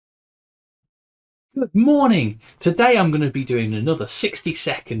Good morning. Today I'm going to be doing another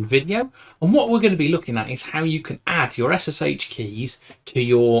 60-second video, and what we're going to be looking at is how you can add your SSH keys to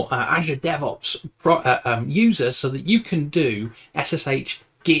your Azure DevOps user so that you can do SSH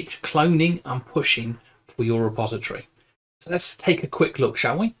Git cloning and pushing for your repository. So let's take a quick look,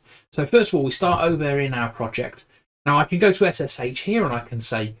 shall we? So first of all, we start over in our project. Now I can go to SSH here and I can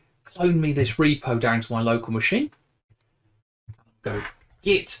say clone me this repo down to my local machine. Go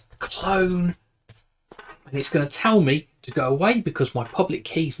git clone. And it's going to tell me to go away because my public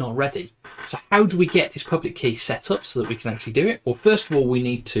key is not ready. So how do we get this public key set up so that we can actually do it? Well, first of all, we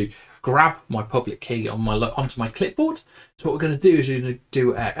need to grab my public key onto my clipboard. So what we're going to do is we're going to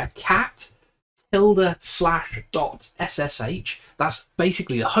do a cat ~/.ssh. That's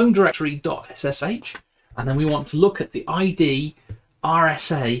basically the home directory .ssh. And then we want to look at the id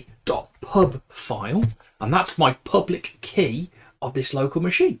rsa.pub file. And that's my public key of this local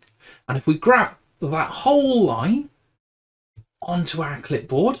machine. And if we grab that whole line onto our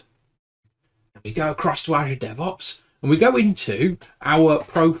clipboard, and we go across to Azure DevOps, and we go into our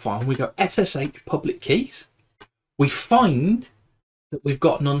profile, and we go SSH public keys. We find that we've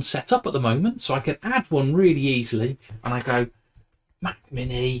got none set up at the moment, so I can add one really easily, and I go Mac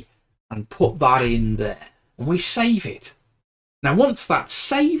Mini and put that in there, and we save it. Now once that's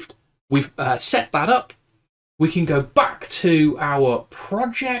saved, we've set that up, we can go back to our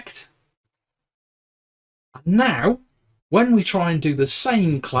project. Now, when we try and do the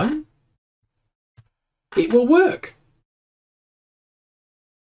same clone, it will work.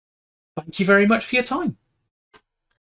 Thank you very much for your time.